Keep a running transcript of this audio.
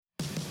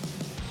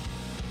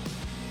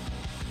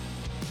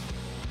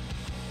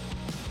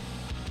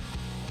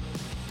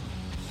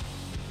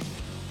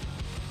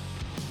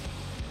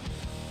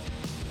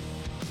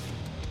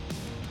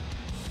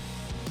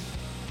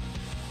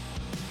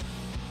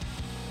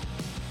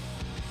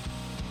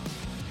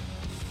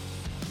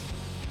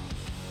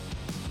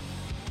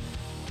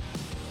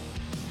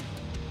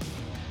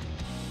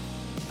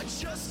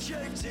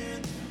caved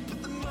in.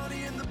 Put the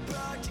money in the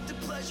bag, take the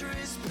pleasure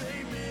as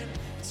payment.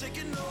 Take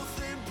an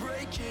oath and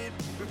break it.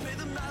 Repay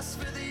the mass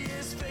for the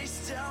years,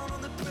 face down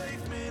on the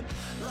pavement.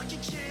 Like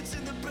your kids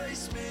in the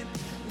basement.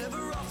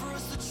 Never offer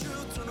us the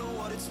truth, don't know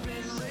what it's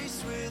been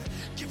laced with.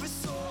 Give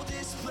us all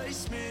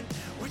displacement.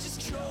 We're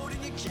just code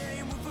in your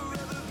game, we'll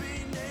forever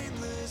be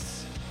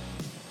nameless.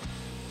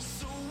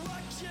 So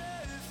I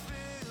can't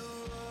feel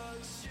what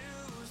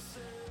you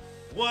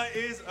say. What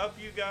is up,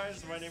 you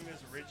guys? My name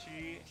is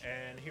Richie,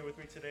 and here with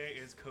me today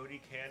is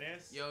Cody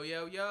Canis. Yo,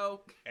 yo,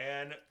 yo.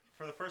 And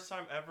for the first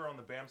time ever on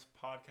the BAMS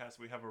podcast,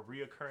 we have a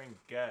reoccurring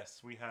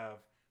guest. We have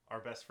our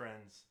best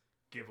friends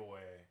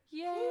giveaway.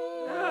 Yay!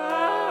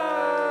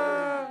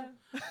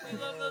 We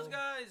love those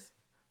guys.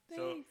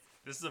 So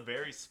this is a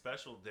very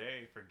special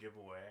day for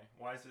giveaway.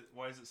 Why is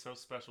it so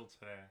special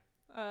today?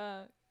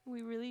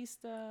 We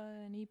released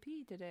an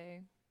EP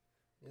today.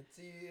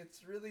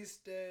 It's release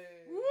day.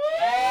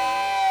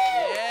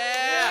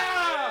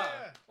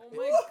 Yeah. Oh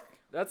my!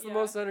 That's the Yeah.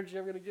 most energy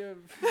I'm gonna give.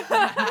 All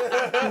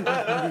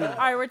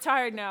right, we're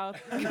tired now.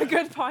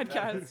 Good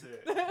podcast. That's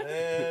it.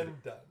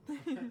 And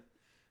done.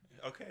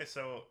 Okay,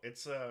 so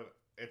it's a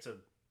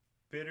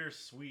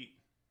bittersweet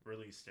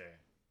release day.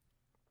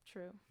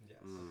 True. Yes.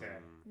 Okay.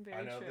 Very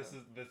I know true.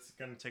 this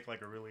gonna take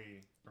like a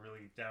really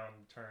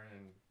downturn,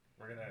 and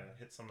we're gonna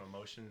hit some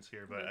emotions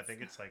here, but I Yes.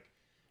 think it's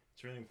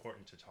really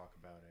important to talk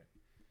about it.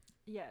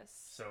 Yes.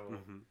 So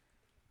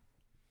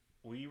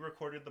we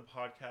recorded the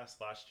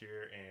podcast last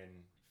year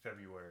in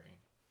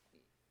February,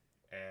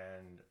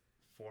 and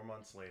 4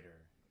 months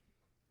later,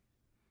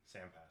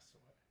 Sam passed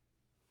away.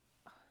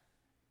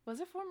 Was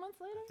it 4 months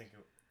later? I think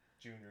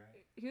June,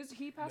 right?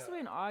 He passed No,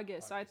 away in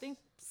August, so I August. think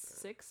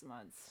 6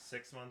 months.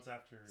 6 months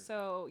after.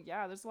 So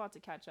yeah, there's a lot to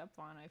catch up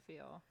on. I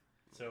feel.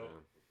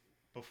 So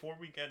before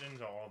we get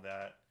into all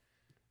that,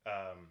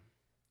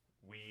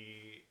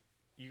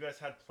 you guys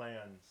had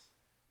plans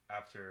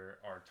after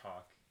our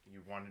talk.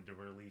 You wanted to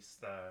release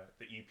the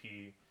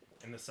EP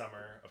in the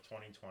summer of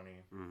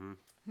 2020. Mm-hmm.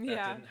 That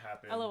Yeah. didn't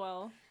happen.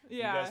 LOL. You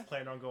Yeah. guys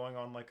planned on going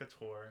on like a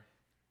tour.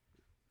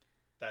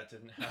 That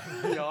didn't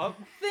happen. Yup.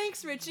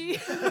 Thanks, Richie.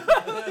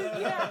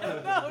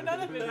 Yeah. No,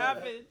 none of it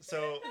happened.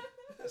 So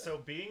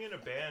being in a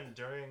band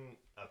during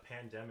a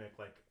pandemic,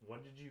 like,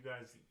 what did you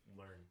guys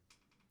learn?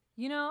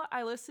 You know,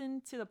 I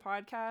listened to the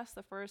podcast,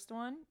 the first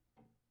one,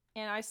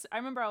 and I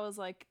remember I was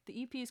like,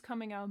 the EP is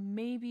coming out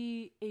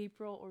maybe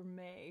April or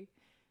May,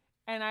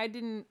 and I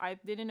didn't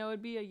know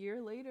it'd be a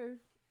year later,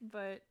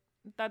 but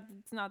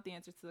that's not the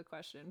answer to the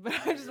question. But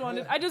I just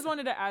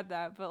wanted to add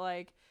that. But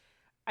like,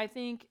 I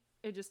think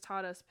it just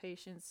taught us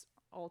patience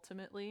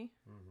ultimately.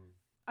 Mm-hmm.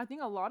 I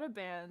think a lot of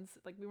bands,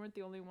 like, we weren't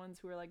the only ones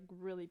who were like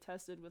really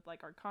tested with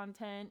like our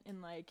content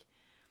and like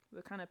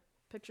the kind of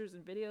pictures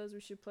and videos we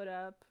should put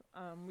up.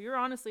 We were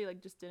honestly like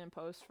just didn't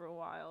post for a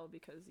while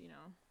because, you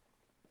know,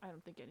 I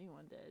don't think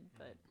anyone did,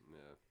 but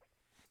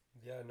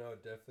Yeah, no,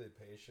 definitely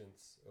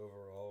patience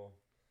overall,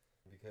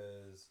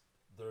 because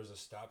there's a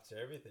stop to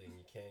everything.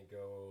 You can't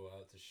go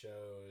out to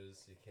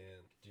shows. You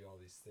can't do all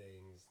these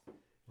things.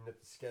 You have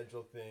to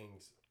schedule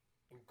things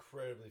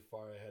incredibly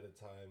far ahead of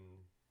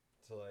time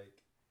to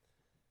like,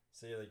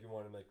 say like you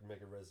want to like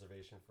make a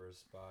reservation for a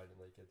spot, and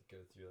like you have to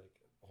go through like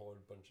a whole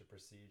bunch of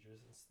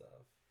procedures and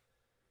stuff.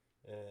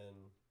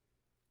 And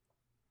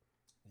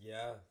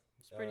yeah,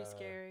 it's pretty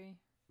scary.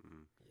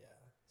 yeah.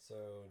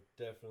 So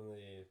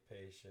definitely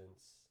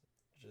patience.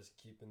 Just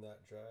keeping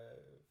that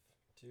drive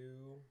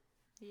to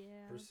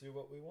Yeah. pursue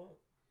what we want.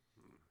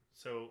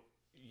 So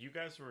you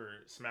guys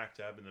were smack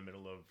dab in the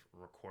middle of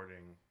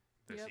recording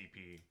this Yep.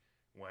 EP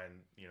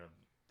when, you know,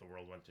 the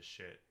world went to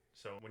shit.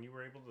 So when you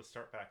were able to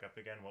start back up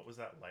again, what was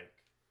that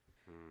like?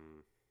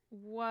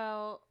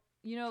 Well,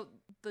 you know,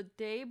 the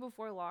day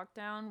before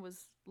lockdown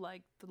was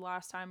like the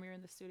last time we were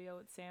in the studio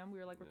with Sam. We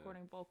were like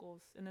recording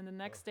vocals, and then the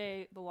next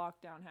day the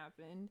lockdown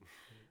happened.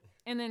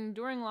 And then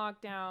during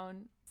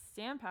lockdown,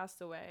 Sam passed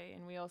away,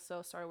 and we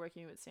also started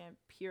working with Sam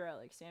Pira.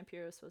 Like, Sam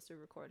Pira was supposed to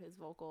record his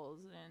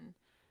vocals, and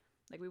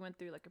like we went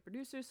through like a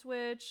producer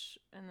switch,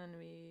 and then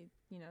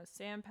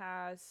Sam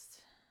passed.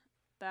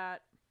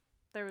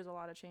 There was a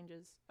lot of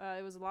changes.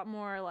 It was a lot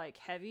more like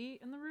heavy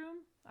in the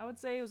room, I would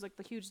say. It was like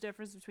the huge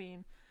difference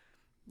between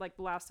like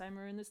the last time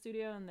we were in the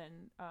studio and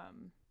then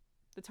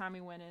the time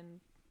we went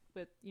in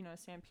with, you know,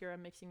 Sam Pira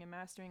mixing and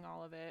mastering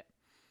all of it.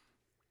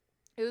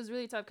 It was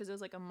really tough because it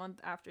was like a month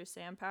after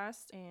Sam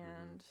passed,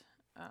 and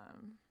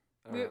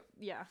go ahead.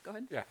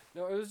 Yeah.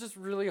 No, it was just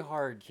really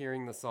hard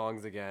hearing the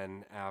songs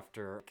again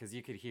after, because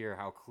you could hear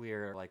how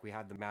clear, like, we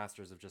had the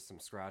masters of just some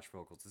scratch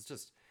vocals. It's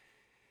just,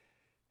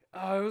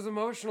 it was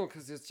emotional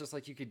because it's just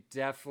like you could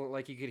definitely,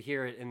 like, you could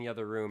hear it in the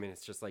other room, and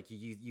it's just like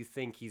you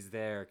think he's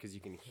there because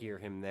you can hear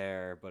him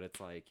there, but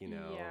it's like, you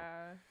know.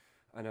 Yeah.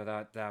 I know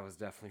that was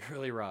definitely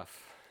really rough.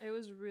 It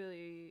was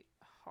really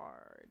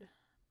hard.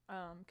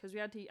 Because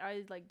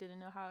I like didn't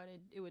know how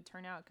it would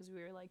turn out, because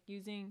we were like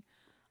using,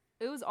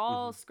 it was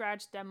all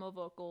scratch demo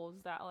vocals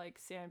that like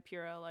Sam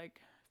Pira like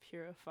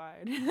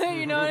purified.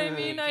 You know what I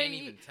mean? You can't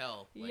even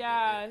tell.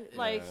 Yeah, it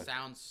like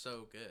sounds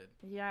so good.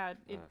 yeah,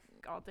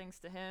 all thanks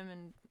to him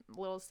and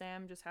little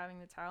Sam just having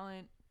the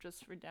talent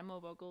just for demo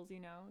vocals, you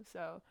know.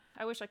 So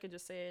I wish I could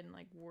just say it in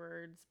like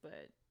words,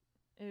 but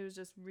it was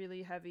just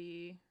really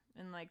heavy.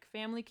 And like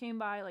family came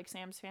by, like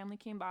Sam's family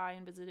came by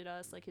and visited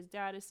us, like his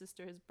dad, his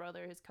sister, his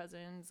brother, his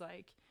cousins,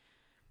 like,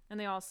 and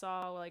they all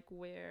saw like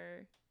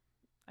where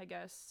I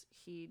guess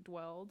he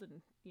dwelled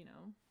and, you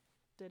know,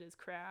 did his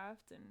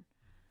craft. And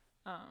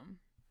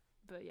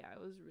but yeah,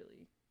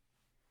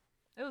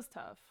 it was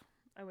tough.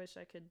 I wish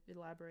I could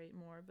elaborate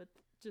more, but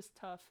just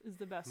tough is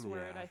the best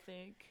word, I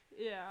think.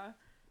 Yeah.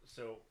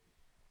 So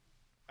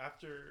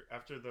after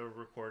the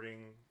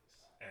recordings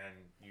and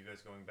you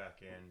guys going back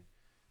in,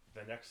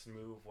 the next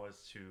move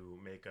was to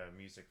make a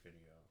music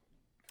video.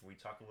 Can we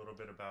talk a little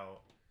bit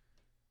about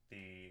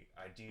the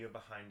idea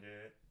behind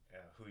it,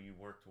 who you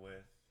worked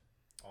with,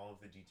 all of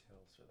the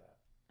details for that?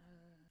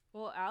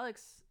 Well,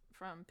 Alex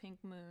from Pink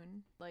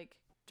Moon, like,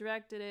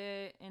 directed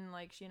it, and,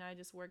 like, she and I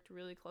just worked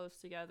really close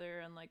together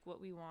and, like, what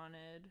we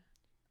wanted.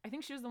 I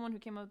think she was the one who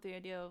came up with the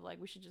idea of,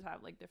 like, we should just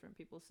have, like, different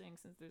people sing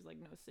since there's, like,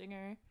 no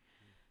singer.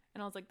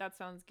 And I was like, that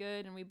sounds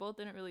good. And we both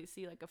didn't really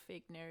see, like, a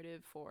fake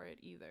narrative for it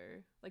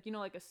either. Like, you know,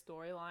 like, a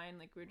storyline.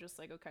 Like, we were just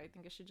like, okay, I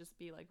think it should just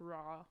be, like,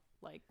 raw,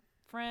 like,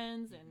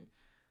 friends and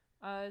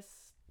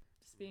us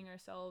just being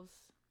ourselves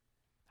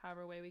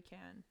however way we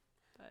can.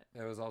 But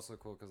It was also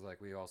cool because,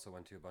 like, we also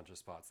went to a bunch of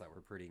spots that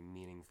were pretty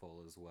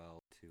meaningful as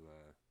well to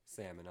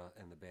Sam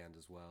and the band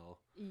as well.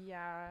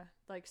 yeah,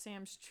 like,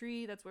 Sam's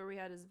tree, that's where we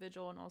had his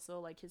vigil. And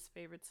also, like, his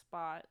favorite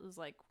spot was,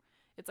 like,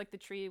 it's, like, the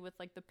tree with,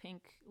 like, the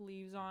pink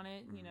leaves on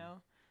it, you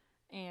know?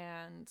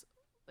 And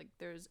like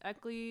there's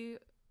Eckley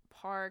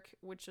Park,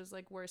 which is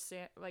like where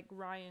like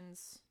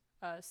Ryan's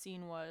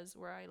scene was,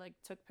 where I like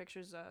took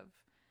pictures of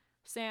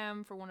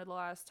Sam for one of the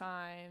last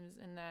times,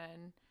 and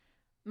then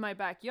my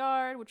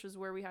backyard, which was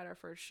where we had our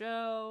first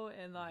show,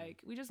 and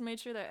like we just made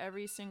sure that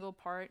every single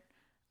part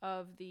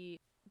of the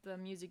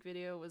music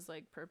video was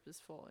like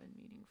purposeful and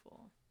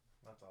meaningful.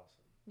 That's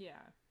awesome. Yeah.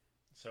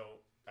 So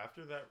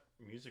after that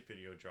music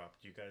video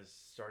dropped, you guys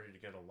started to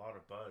get a lot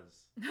of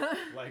buzz,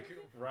 like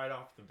right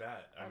off the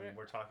bat. I mean,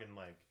 we're talking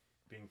like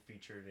being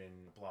featured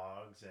in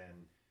blogs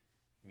and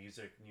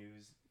music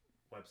news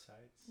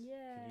websites.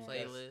 Yeah.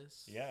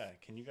 Playlists.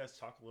 Can you guys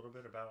talk a little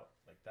bit about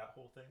like that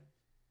whole thing?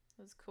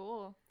 It was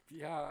cool.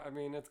 Yeah, I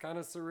mean, it's kind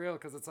of surreal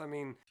because it's, I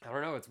mean, I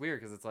don't know, it's weird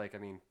because it's like, I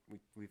mean,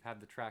 we've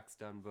had the tracks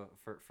done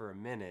for a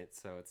minute,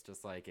 so it's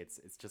just like, it's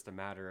just a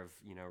matter of,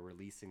 you know,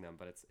 releasing them,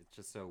 but it's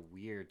just so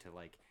weird to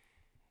like,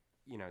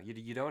 you know,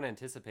 you don't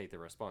anticipate the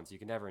response. You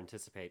can never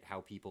anticipate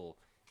how people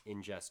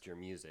ingest your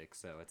music,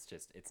 so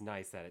it's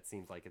nice that it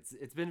seems like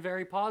it's been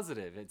very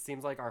positive. It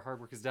seems like our hard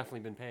work has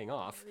definitely been paying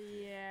off.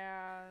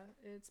 Yeah,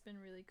 it's been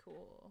really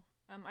cool.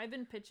 I've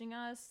been pitching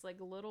us like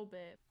a little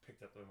bit.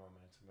 Picked up the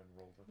momentum and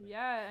rolled with it.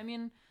 Yeah, I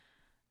mean,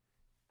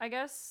 I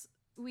guess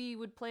we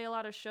would play a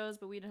lot of shows,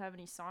 but we didn't have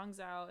any songs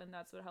out, and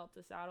that's what helped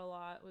us out a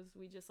lot. Was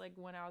we just like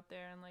went out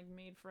there and like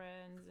made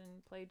friends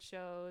and played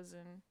shows,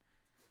 and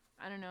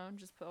I don't know,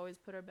 just always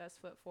put our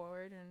best foot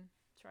forward and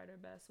tried our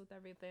best with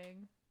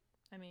everything.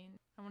 I mean,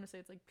 I want to say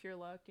it's like pure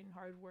luck and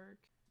hard work.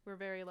 We're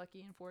very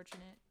lucky and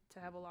fortunate to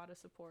have a lot of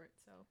support.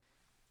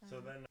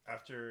 So then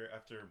after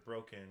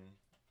Broken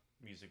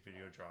music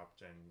video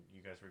dropped and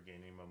you guys were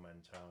gaining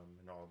momentum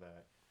and all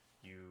that,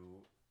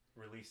 you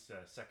released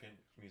a second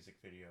music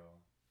video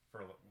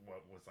for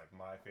what was like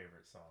my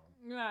favorite song.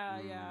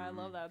 yeah, I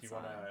love that Do you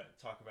song. want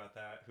to talk about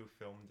that? Who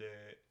filmed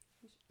it?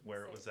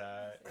 Where it was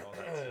at? All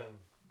that stuff.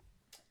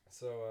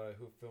 So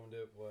who filmed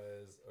it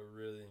was a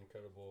really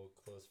incredible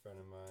close friend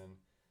of mine,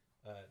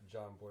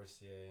 John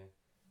Borsier.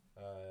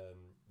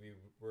 We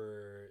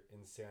were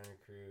in Santa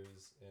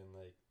Cruz, and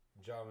like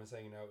John was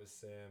hanging out with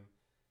Sam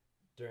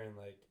during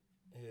like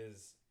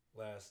his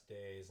last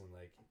days, and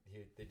like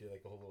they did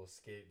like a whole little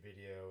skate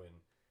video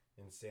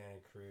in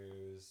Santa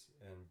Cruz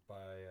and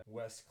by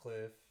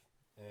Westcliff,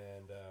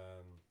 and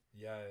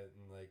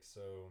and like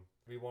so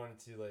we wanted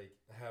to like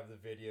have the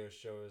video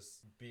show us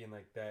being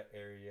like that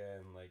area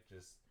and like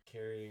just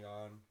carrying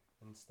on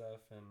and stuff,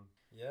 and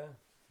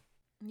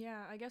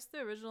Yeah, I guess the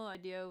original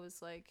idea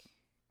was like,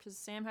 because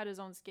Sam had his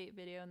own skate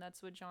video, and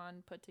that's what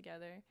John put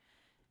together.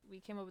 We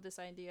came up with this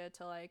idea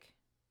to like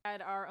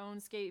add our own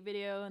skate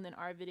video and then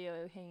our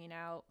video hanging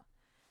out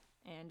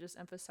and just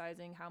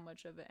emphasizing how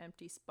much of an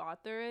empty spot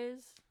there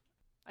is.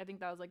 I think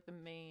that was like the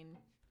main,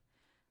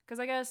 because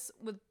I guess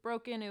with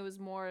Broken it was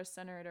more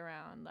centered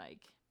around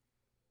like,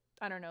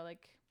 I don't know,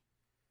 like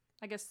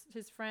I guess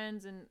his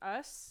friends and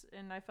us,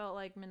 and I felt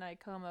like Midnight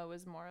Coma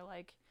was more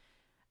like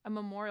a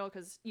memorial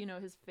because, you know,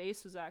 his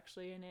face was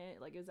actually in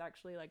it, like it was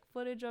actually like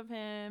footage of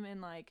him,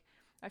 and like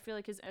I feel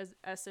like his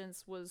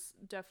essence was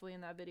definitely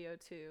in that video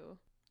too.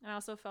 And I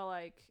also felt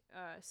like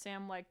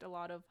Sam liked a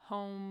lot of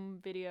home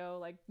video,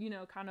 like, you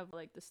know, kind of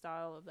like the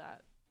style of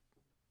that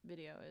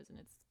video is, and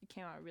it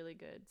came out really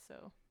good.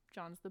 So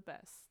John's the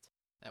best.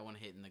 That one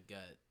hit in the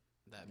gut.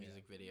 That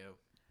music video.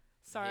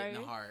 Sorry. Hit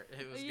in the heart.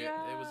 It was good.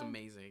 Yeah. It was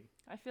amazing.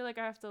 I feel like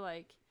I have to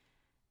like,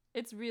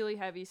 it's really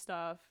heavy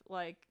stuff.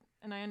 Like,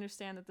 and I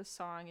understand that the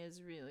song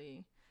is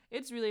really,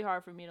 it's really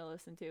hard for me to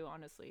listen to,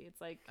 honestly.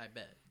 It's like I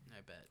bet.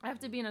 I have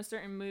to be in a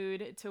certain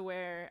mood to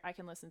where I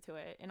can listen to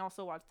it and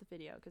also watch the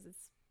video because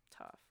it's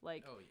tough.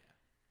 Like, Oh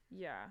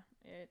yeah.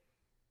 yeah, it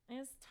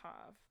is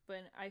tough,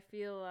 but I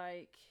feel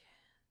like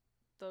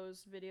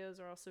those videos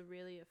are also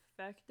really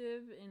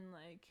effective in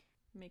like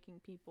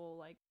making people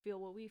like feel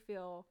what we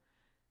feel,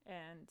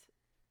 and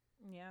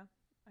yeah,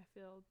 I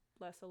feel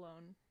less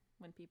alone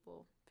when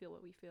people feel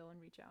what we feel and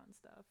reach out and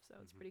stuff. So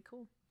it's pretty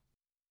cool.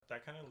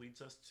 That kind of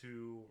leads us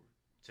to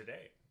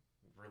today,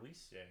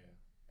 release day.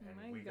 Oh And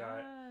my we got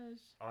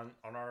gosh.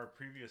 on our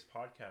previous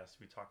podcast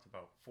we talked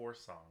about 4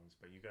 songs,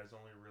 but you guys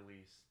only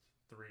released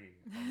 3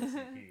 on the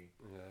CP.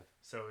 Yeah.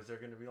 So is there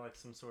going to be like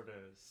some sort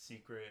of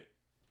secret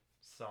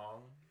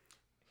song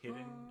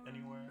hidden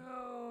anywhere?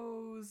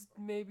 Knows?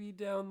 Maybe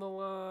down the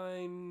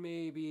line.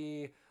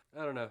 Maybe,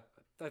 I don't know.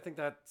 I think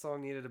that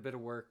song needed a bit of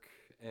work,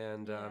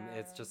 and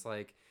it's Yeah. just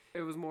like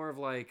it was more of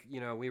like,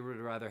 you know, we would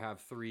rather have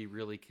 3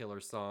 really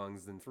killer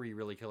songs than 3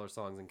 really killer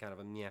songs and kind of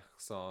a meh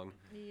song.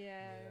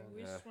 Yeah,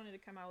 we Yeah. just wanted to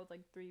come out with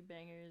like 3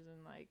 bangers,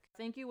 and like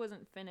Thank You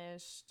wasn't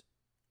finished.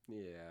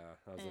 Yeah,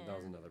 that was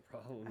And another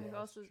problem. I Lost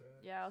also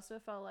track. I also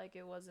felt like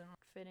it wasn't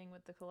fitting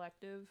with the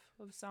collective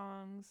of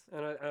songs.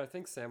 And I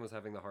think Sam was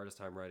having the hardest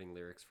time writing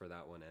lyrics for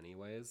that one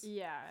anyways.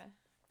 Yeah,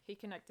 he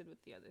connected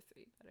with the other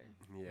 3 better.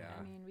 Yeah.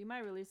 I mean, we might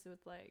release it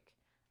with like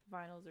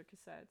vinyls or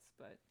cassettes,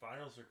 but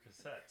Vinyls or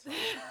cassettes?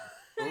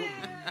 oh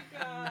my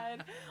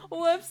god,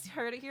 whoops,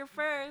 heard it here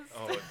first.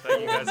 Oh, I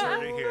thought you guys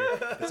heard it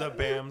here. It's a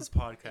BAMS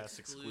podcast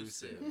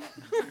exclusive.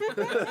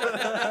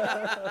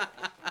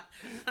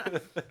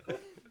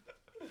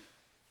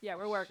 Yeah,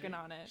 we're working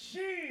on it.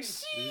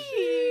 Sheesh.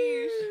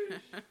 Sheesh.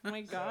 Oh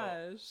my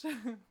gosh.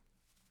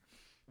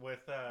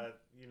 With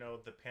you know,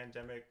 the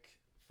pandemic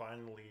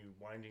finally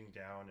winding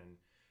down and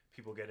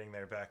people getting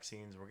their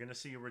vaccines, we're gonna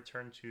see a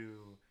return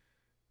to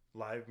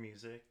live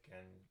music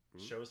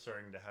and shows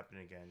starting to happen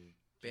again.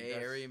 Do you Bay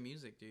guys- Area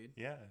music, dude.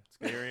 Yeah, it's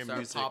Bay Area Start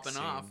music popping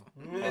scene. off.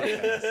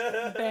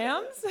 Podcast.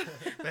 BAMS?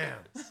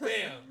 BAMS.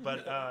 Bam.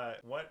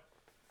 But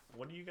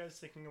what are you guys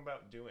thinking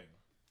about doing?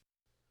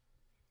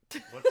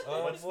 What's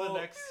the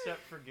next step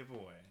for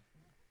giveaway?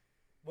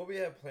 What we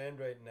have planned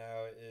right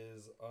now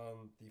is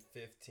on the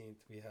 15th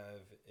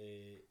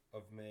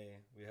of May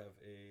we have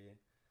a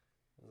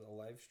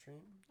live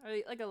stream. Or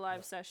like a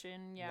live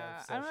session, yeah.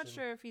 Live I'm not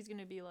session. sure if he's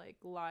gonna be like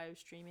live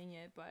streaming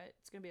it, but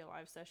it's gonna be a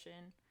live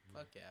session.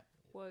 Fuck yeah.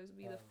 Was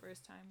be the Um,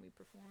 first time we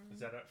performed. Is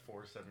that at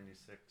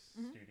 476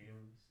 Mhm.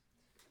 Studios?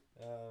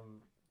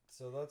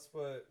 So that's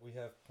what we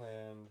have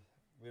planned.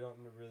 We don't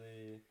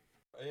really,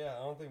 I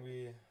don't think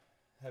we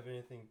have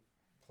anything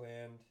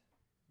planned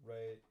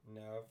right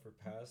now for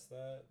past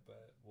that,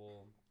 but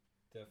we'll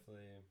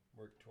definitely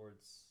work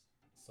towards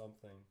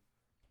something.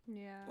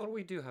 Yeah. Well,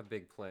 we do have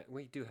big plan.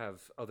 We do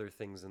have other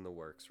things in the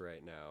works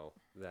right now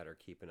that are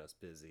keeping us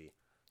busy.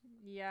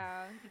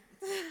 Yeah.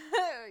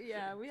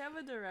 Yeah, we have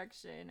a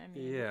direction. I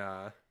mean,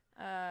 Yeah.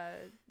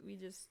 we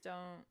just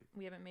don't.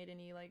 We haven't made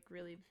any like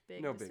really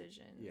big No big-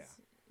 decisions. yeah.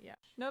 Yeah.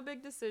 No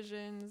big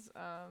decisions.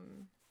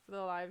 For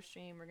the live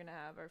stream, we're gonna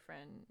have our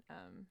friend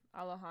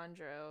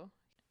Alejandro.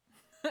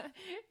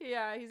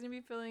 Yeah, he's gonna be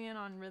filling in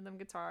on rhythm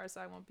guitar,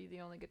 so I won't be the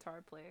only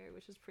guitar player,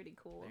 which is pretty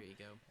cool. There you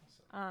go.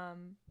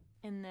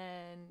 And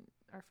then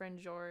our friend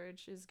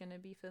George is gonna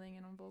be filling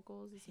in on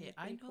vocals. It's gonna Yeah, be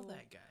I pretty know cool.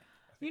 that guy.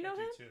 I think You know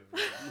I him?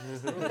 do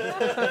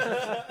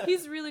too.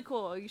 He's really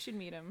cool. You should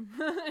meet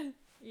him.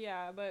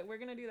 Yeah, but we're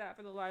gonna do that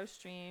for the live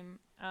stream.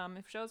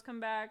 If shows come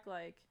back,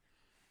 like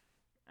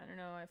I don't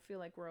know, I feel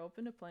like we're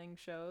open to playing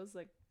shows.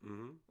 Like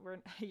Mm-hmm. we're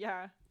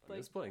yeah, Like,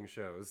 like playing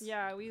shows.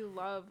 yeah, we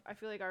love. I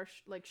feel like our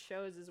like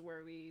shows is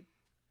where we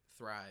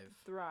Thrive.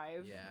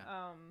 thrive.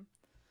 Yeah.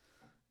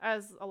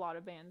 As a lot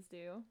of bands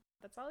do.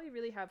 That's all we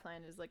really have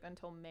planned is like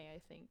until May. I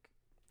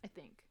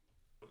think.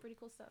 Pretty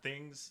cool stuff.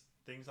 Things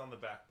on the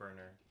back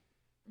burner.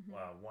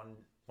 Mhm.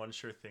 One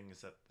sure thing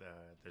is that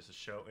there's a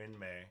show in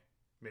May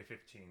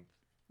 15th,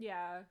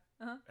 Yeah.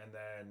 and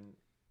then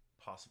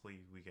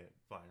possibly we get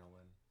vinyl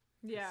and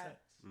Yeah.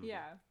 cassettes. Mhm.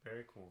 Yeah.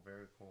 Very cool,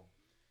 very cool.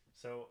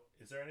 So,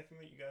 is there anything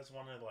that you guys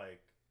want to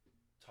like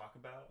talk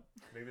about?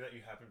 Maybe that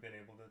you haven't been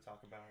able to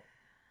talk about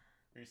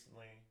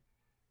recently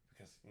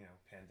because, you know,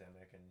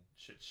 pandemic and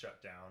shit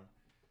shut down,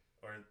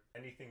 or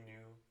anything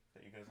new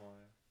that you guys want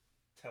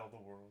to tell the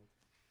world?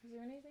 Is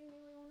there anything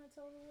new we want to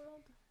tell the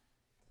world?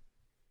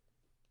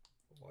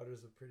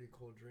 Water's a pretty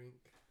cool drink.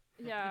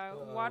 Yeah,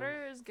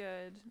 water is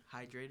good.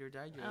 Hydrate or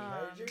dihydrate.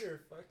 Hydrate or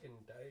fucking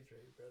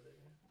dihydrate, brother.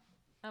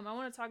 I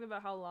want to talk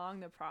about how long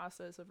the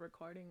process of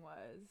recording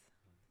was.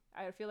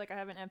 I feel like I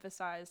haven't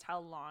emphasized how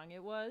long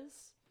it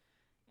was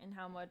and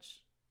how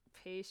much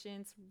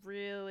patience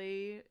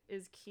really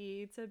is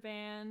key to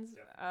bands.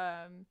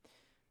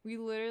 We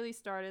literally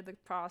started the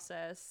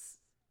process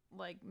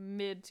like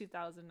mid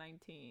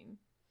 2019.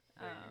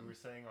 You were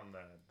saying on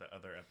the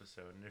other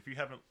episode, and if you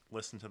haven't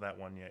listened to that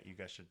one yet, you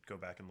guys should go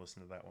back and listen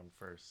to that one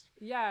first.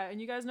 Yeah, and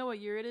you guys know what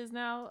year it is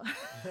now?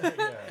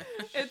 Yeah.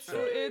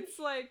 It's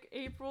like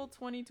April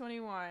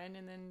 2021,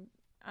 and then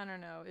I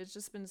don't know, it's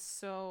just been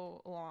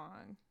so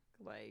long.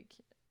 Like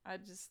I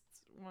just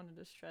wanted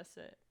to stress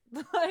it.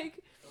 Like,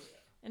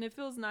 and it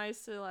feels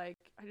nice to,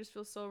 like, I just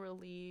feel so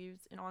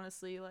relieved. And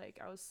honestly, like,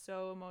 I was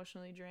so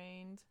emotionally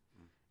drained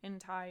and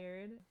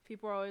tired.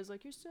 People are always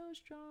like, you're so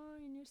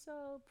strong and you're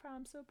so proud.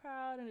 I'm so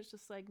proud. And it's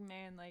just like,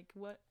 man, like,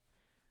 what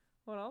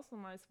else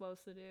am I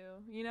supposed to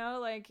do? You know,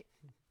 like,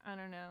 I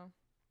don't know.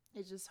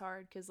 It's just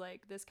hard because,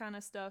 like, this kind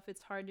of stuff,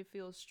 it's hard to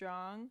feel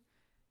strong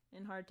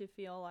and hard to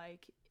feel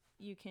like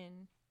you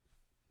can,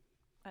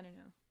 I don't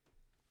know.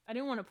 I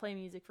didn't want to play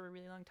music for a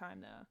really long time,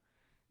 though.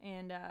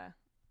 And, I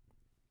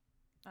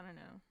don't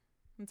know.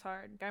 It's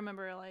hard. I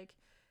remember, like,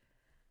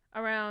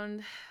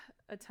 around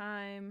the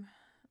time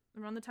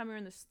we were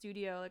in the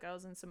studio, like, I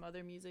was in some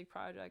other music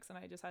projects, and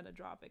I just had to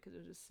drop it because it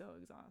was just so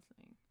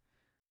exhausting.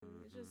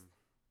 It's just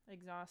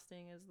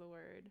exhausting is the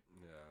word.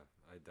 Yeah,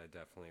 I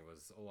definitely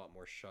was a lot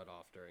more shut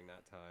off during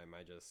that time.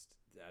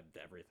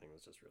 Everything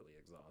was just really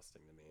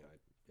exhausting to me.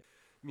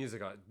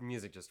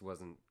 Music just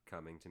wasn't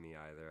coming to me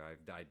either.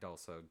 I'd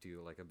also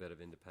do, like, a bit of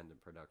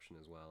independent production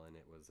as well, and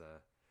it was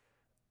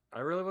I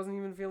really wasn't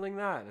even feeling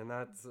that, and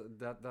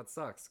that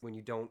sucks when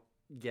you don't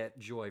get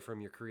joy from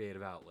your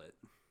creative outlet.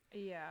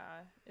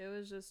 Yeah, it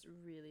was just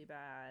really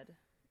bad.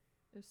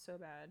 It was so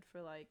bad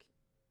for, like,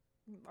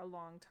 a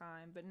long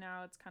time, but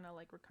now it's kind of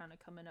like we're kind of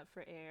coming up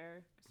for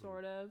air,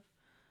 sort of.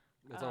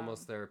 It's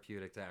almost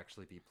therapeutic to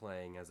actually be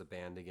playing as a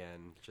band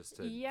again, just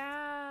to...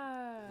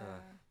 Yeah.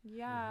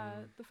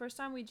 The first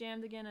time we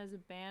jammed again as a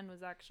band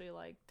was actually,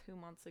 like, 2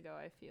 months ago,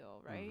 I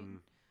feel, right?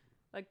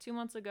 Like, 2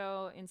 months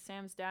ago in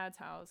Sam's dad's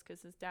house,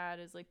 because his dad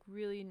is, like,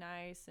 really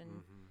nice,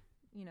 and,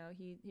 you know,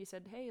 he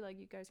said, hey, like,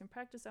 you guys can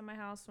practice at my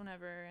house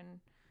whenever,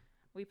 and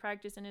we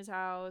practiced in his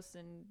house,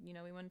 and, you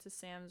know, we went to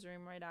Sam's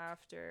room right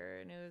after,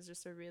 and it was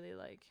just a really,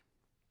 like,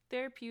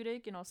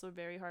 therapeutic and also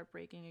very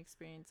heartbreaking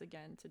experience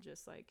again to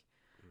just, like,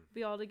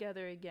 be all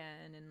together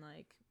again and,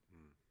 like,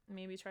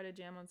 maybe try to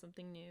jam on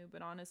something new.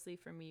 But honestly,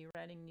 for me,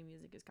 writing new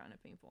music is kind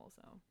of painful,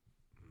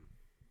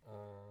 so.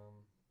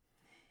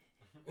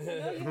 I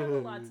know you have a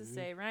lot to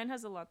say. Ryan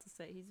has a lot to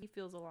say. He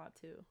feels a lot,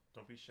 too.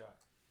 Don't be shy.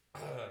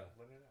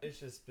 It's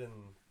just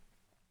been,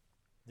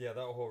 that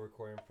whole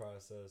recording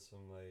process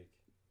from, like,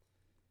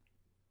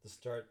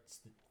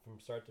 from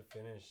start to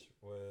finish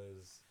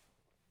was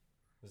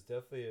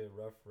definitely a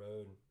rough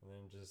road, and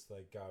then just,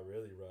 like, got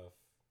really rough,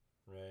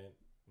 right?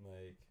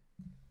 Like,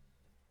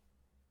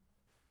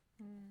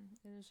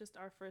 it was just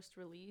our first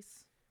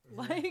release.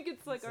 Like,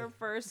 it's like our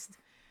first,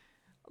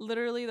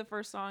 literally the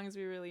first songs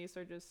we released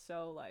are just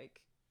so,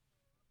 like,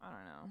 I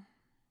don't know.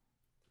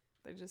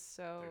 They're just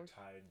so... They're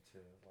tied to,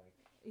 like,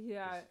 this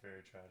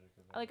very tragic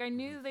event. Like, I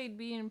knew they'd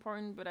be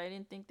important, but I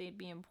didn't think they'd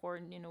be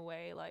important in a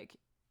way, like,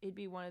 it'd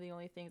be one of the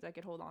only things I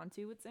could hold on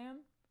to with Sam,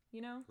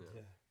 you know?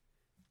 Yeah.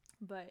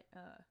 But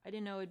I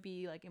didn't know it'd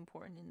be, like,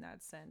 important in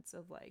that sense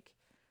of, like,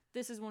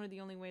 this is one of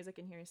the only ways I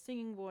can hear his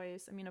singing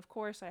voice. I mean, of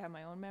course, I have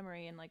my own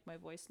memory and, like, my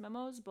voice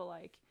memos, but,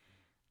 like,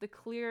 the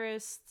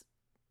clearest,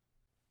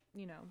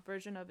 you know,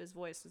 version of his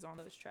voice is on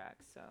those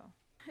tracks. So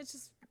it's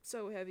just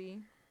so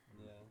heavy.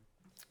 Yeah.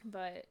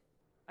 But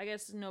I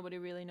guess nobody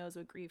really knows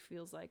what grief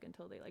feels like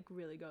until they, like,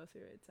 really go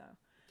through it. So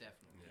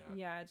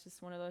Definitely. yeah, it's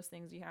just one of those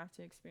things you have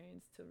to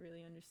experience to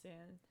really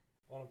understand.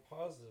 On a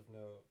positive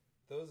note,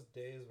 those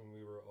days when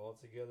we were all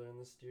together in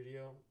the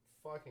studio,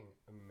 fucking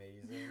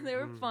amazing. They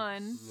were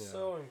fun.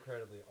 So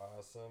incredibly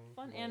awesome.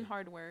 Fun and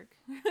hard work.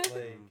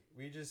 Like,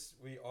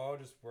 we all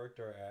just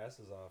worked our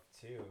asses off,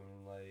 too.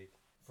 And, like,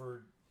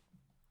 for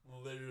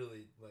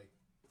literally, like,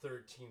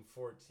 13,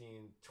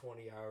 14,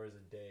 20 hours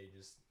a day,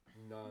 just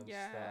nonstop.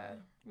 Yeah.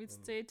 We'd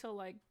stay till,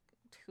 like,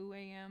 2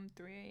 a.m.,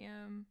 3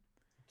 a.m.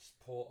 Just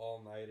pull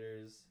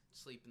all-nighters.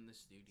 Sleep in the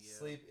studio.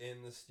 Sleep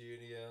in the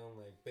studio.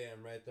 Like,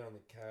 bam, right there on the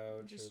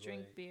couch. Just or,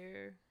 drink like,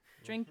 beer.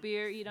 Drink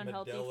beer, eat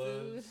unhealthy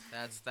food.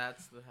 That's how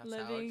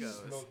Living. it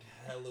goes. Smoke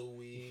hella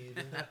weed.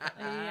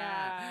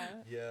 Yeah.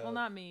 Yeah. Well,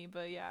 not me,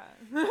 but yeah.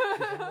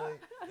 And,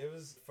 like, it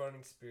was a fun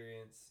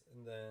experience,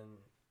 and then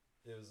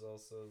it was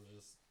also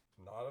just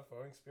not a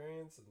fun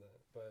experience,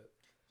 but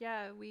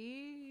Yeah,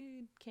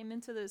 we came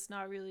into this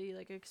not really,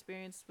 like,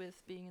 experienced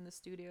with being in the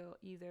studio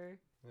either.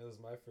 it was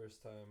my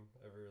first time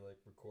ever, like,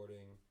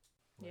 recording.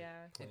 Like,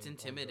 Yeah. It's playing on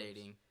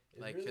intimidating.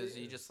 drums. Like, It really because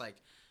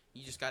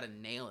you just gotta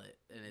nail it,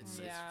 and it's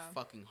Yeah.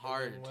 fucking And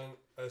hard. then when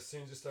as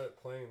soon as you start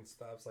playing, it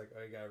stops. Like,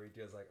 oh, you gotta redo.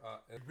 It's like,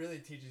 it really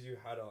teaches you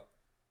how to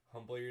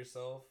humble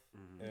yourself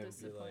and be like,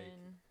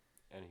 Discipline.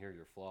 And hear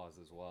your flaws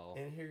as well.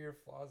 and hear your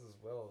flaws as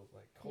well.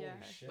 Like, holy Yeah.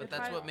 shit! But If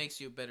that's I- what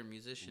makes you a better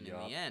musician in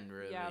the end,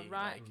 really. Yeah,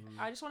 Ryan. Like,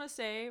 I just want to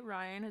say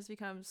Ryan has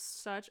become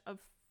such a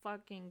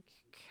fucking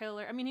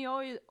killer. I mean, he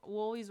always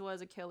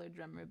was a killer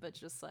drummer, but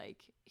just,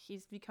 like,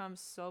 he's become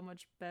so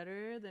much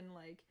better than,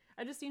 like,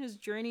 I just seen his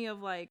journey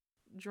of, like,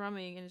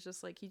 drumming, and it's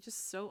just, like, he's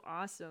just so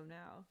awesome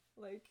now.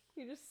 Like,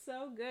 he's just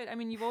so good. I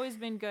mean, you've always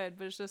been good,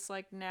 but it's just,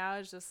 like, now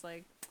it's just,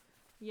 like,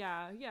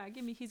 yeah,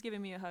 he's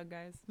giving me a hug,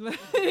 guys.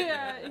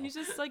 Yeah, he's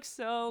just, like,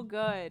 so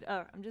good.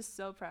 Oh, I'm just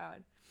so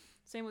proud.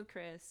 Same with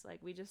Chris. Like,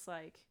 we just,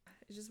 like,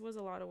 it just was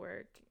a lot of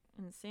work.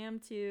 And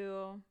Sam,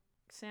 too.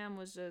 Sam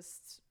was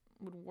just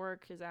would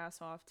work his ass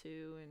off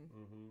too,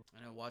 and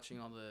I know watching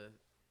all the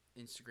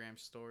Instagram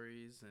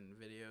stories and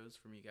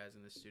videos from you guys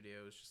in the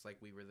studio, it was just like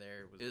we were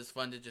there. It was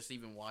fun to just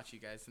even watch you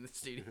guys in the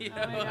studio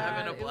Oh my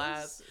having a God,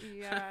 blast.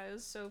 it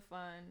was so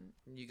fun.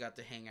 You got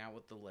to hang out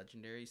with the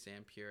legendary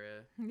Sam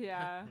Pura.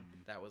 Yeah.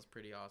 That was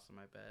pretty awesome,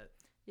 I bet.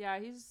 Yeah,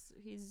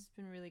 he's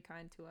been really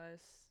kind to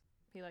us.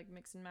 He like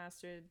mixed and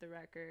mastered the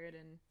record,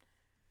 and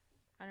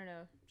I don't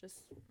know,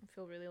 just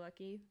feel really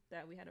lucky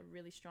that we had a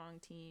really strong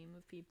team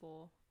of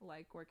people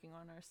like working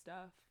on our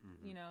stuff.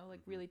 You know, like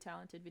really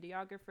talented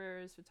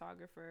videographers,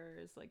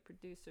 photographers, like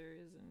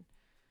producers and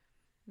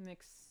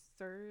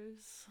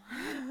mixers.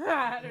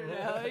 I don't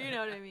know, you know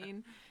what I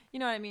mean? You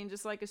know what I mean?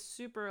 Just like a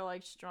super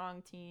like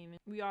strong team.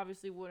 We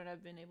obviously wouldn't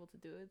have been able to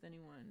do it with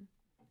anyone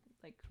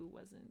like who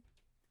wasn't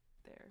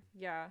there.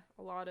 Yeah,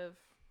 a lot of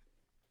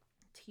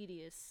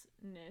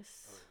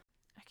tediousness.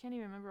 I can't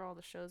even remember all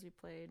the shows we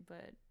played,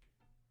 but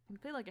we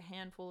played like a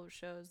handful of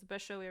shows. The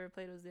best show we ever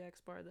played was the X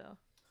Bar, though.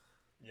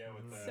 Yeah,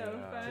 with the So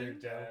fun.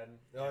 Dave Dad.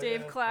 Oh,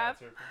 Dave yeah.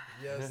 Clapp.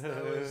 Yes,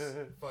 that was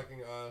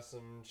fucking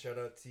awesome. Shout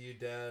out to you,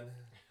 Dan.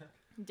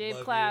 Dave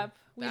Love Clapp.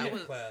 you. We That know-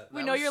 was- Clap. We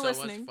That know was you're so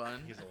listening. Much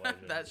fun. He's a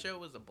legend. That show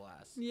was a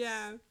blast.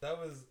 Yeah. That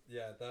was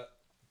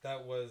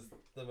that was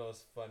the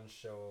most fun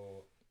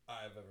show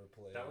I've ever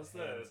played. That was the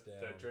hands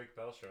down. Drake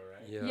Bell show,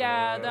 right? Yeah.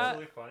 Yeah, What that-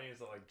 was really funny is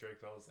that like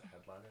Drake Bell was the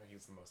headliner.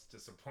 He's the most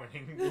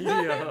disappointing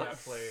Yeah. band that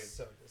played.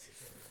 So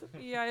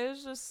disappointing. Yeah, it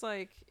was just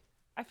like,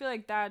 I feel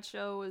like that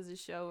show was a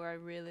show where I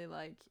really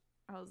like,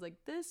 I was like,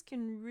 this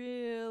can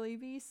really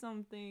be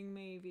something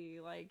maybe.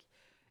 Like,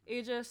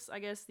 it just, I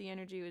guess the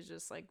energy was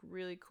just like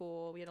really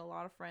cool. We had a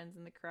lot of friends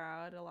in the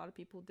crowd. A lot of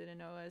people didn't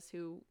know us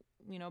who,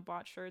 you know,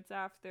 bought shirts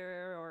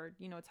after or,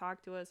 you know,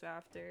 talked to us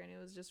after. And it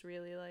was just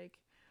really like,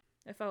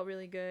 I felt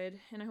really good.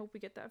 And I hope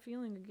we get that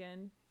feeling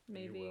again.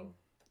 Maybe. You will.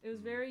 It was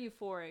very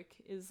euphoric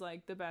is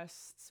like the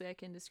best way I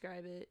can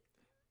describe it.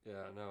 Yeah,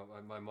 no,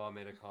 my mom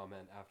made a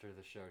comment after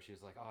the show. She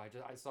was like, "Oh,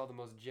 I saw the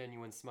most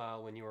genuine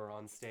smile when you were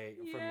on stage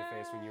from your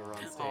face when you were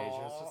on stage."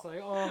 And it's just like,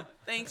 "Oh,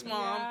 Thanks,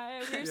 Mom. Yeah,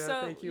 we were Yeah,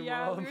 so thank you,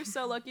 yeah, Mom. we were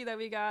so lucky that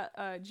we got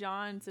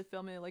John to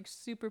film it like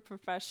super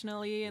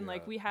professionally, and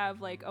like Yeah. we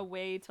have like a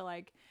way to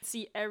like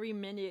see every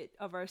minute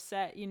of our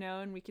set, you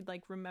know, and we could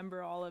like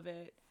remember all of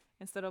it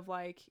instead of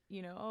like,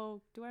 you know,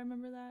 oh, do I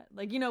remember that?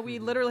 Like, you know, we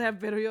literally have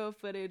video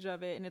footage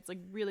of it, and it's like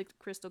really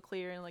crystal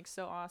clear and like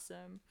so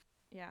awesome.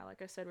 Yeah,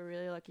 like I said, we're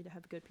really lucky to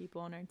have good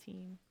people on our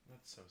team.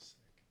 That's so sick.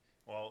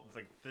 Well,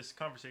 like this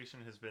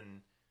conversation has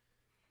been,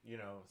 you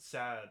know,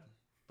 sad,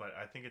 but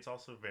I think it's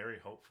also very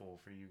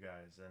hopeful for you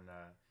guys, and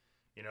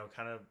you know,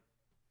 kind of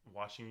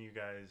watching you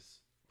guys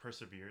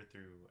persevere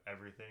through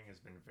everything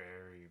has been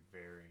very,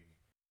 very.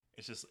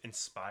 It's just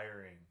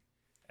inspiring,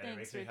 and it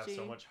Thanks, makes me have so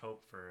Richie. much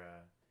hope for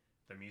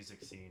the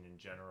music scene in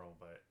general.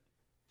 But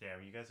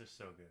damn, you guys are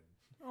so good.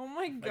 Oh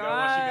my Like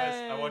god!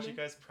 I watch you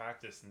guys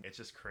practice, and it's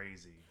just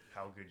crazy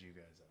how good you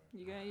guys are.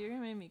 You're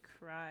gonna make me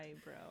cry,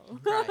 bro.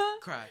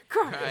 Cry.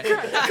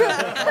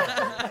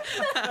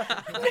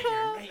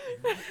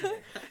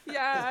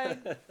 Yeah,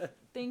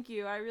 thank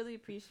you. I really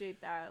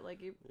appreciate that.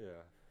 Like, it yeah."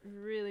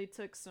 really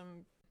took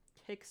some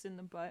kicks in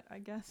the butt, I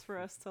guess, for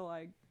us to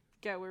like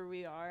get where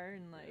we are.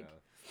 And like,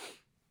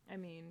 I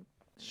mean,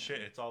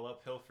 Shit, it's all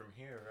uphill from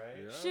here,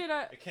 right? Yeah. shit.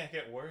 It can't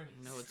get worse.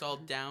 No, it's all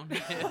down.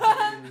 But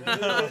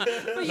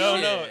No,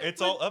 you- no,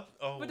 it's all up.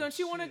 Oh, But don't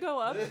you want to shit. go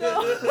up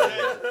though?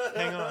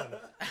 Hey, hang on.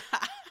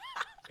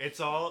 It's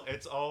all.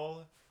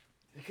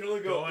 You can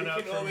only go. Going You up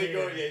can from only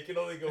go. here. Yeah, you can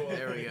only go up.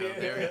 There we go.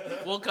 There we go.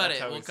 We'll cut That's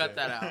it. how We'll we cut say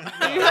that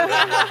it.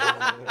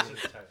 out. It's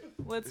just tight.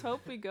 Let's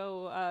hope we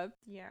go up.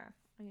 Yeah.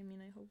 I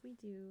mean, I hope we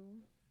do.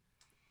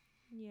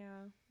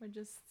 Yeah. We're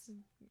just.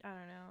 I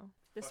don't know.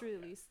 This Fuck yeah.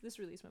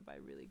 release went by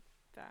really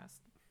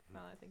fast. Now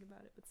that I think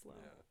about it, but slow.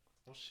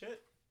 Well,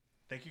 shit.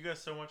 Thank you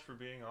guys so much for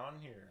being on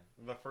here.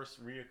 The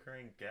first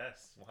reoccurring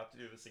guest. We'll have to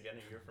do this again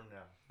a year from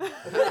now.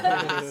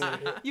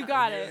 You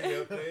got Yearly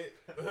it. update.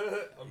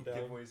 I'm down.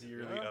 Giveaways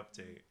yearly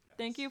update.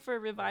 Thank you for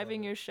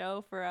reviving your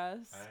show for us.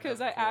 I Because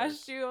have, I of course.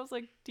 asked you, I was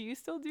like, do you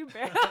still do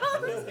bands?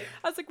 I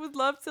was like, would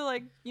love to,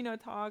 like, you know,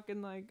 talk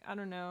and, like, I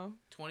don't know.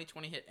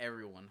 2020 hit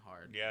everyone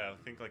hard. Yeah, I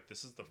think like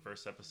this is the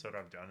first episode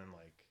I've done in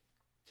like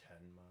 10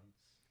 months.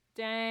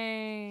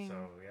 Dang. So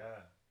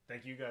yeah,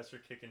 thank you guys for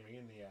kicking me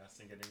in the ass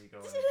and getting me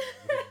going.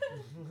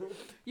 again.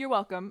 You're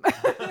welcome.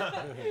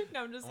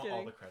 No, I'm just I want all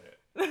kidding. the credit.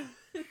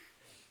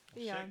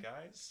 Yeah. Shit,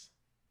 guys.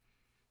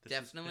 This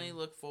has Definitely been-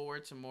 look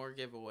forward to more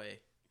giveaway.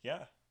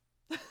 Yeah.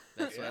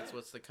 That's Yeah. that's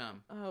what's to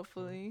come.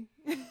 Hopefully.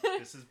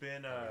 This has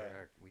been Yeah,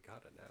 we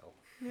got it now.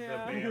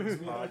 Yeah. the BAMS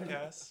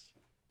podcast,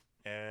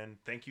 and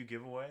thank you,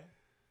 Giveaway.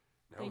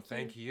 No, Thank you.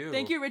 thank you.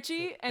 Thank you,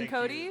 Richie and Thank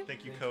Cody you.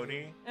 Thank you,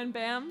 Cody, and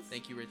Bams.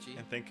 Thank you, Richie.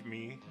 and thank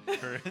me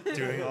for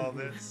doing all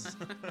this.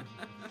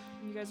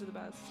 You guys are the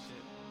best.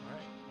 All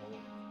right. Well,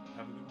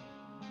 have a good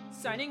one.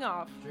 Signing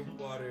off. Drink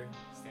water.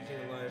 Stay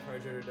alive.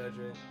 Hydrate or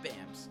dehydrate.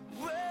 Bams.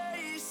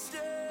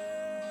 Wasted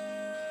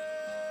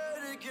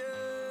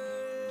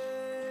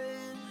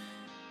again.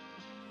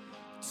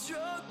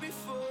 Drunk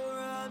before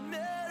I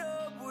met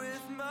up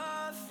with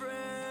my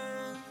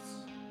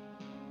friends.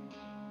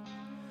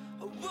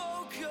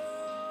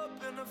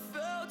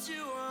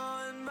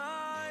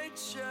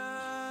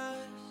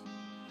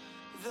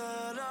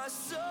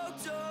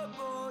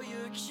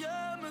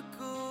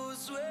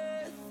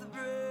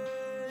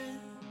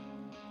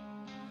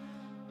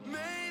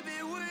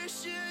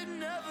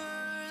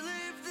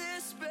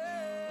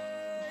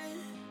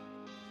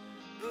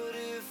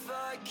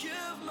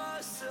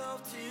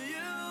 to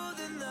you,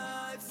 then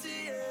that's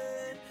the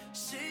end.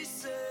 She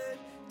said,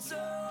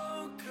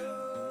 don't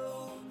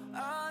go.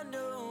 I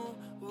know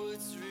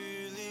what's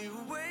really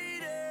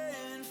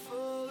waiting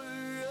for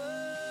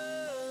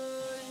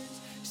us.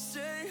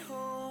 Stay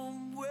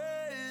home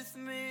with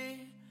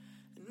me,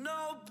 and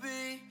I'll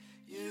be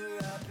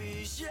your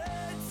happy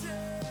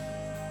shelter.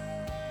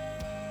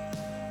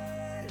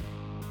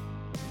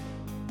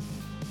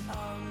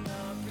 I'm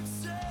not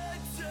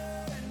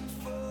pretending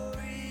for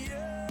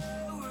you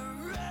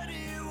or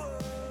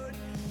anyone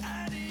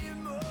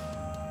anymore.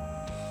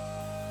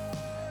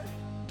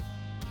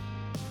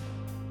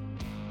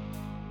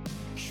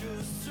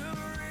 'Cause who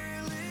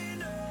really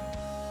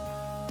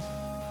knows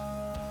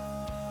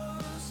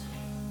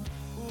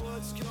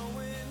what's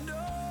going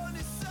on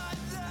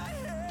inside that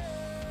head?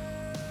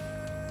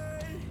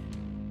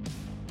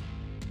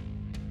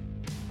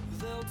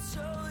 They'll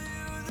tell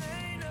you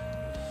they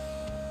know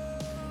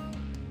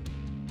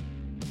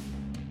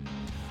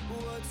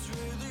what's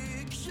really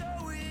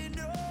going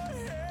on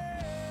here.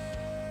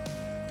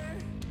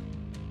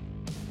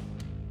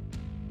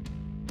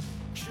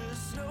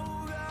 'Cause no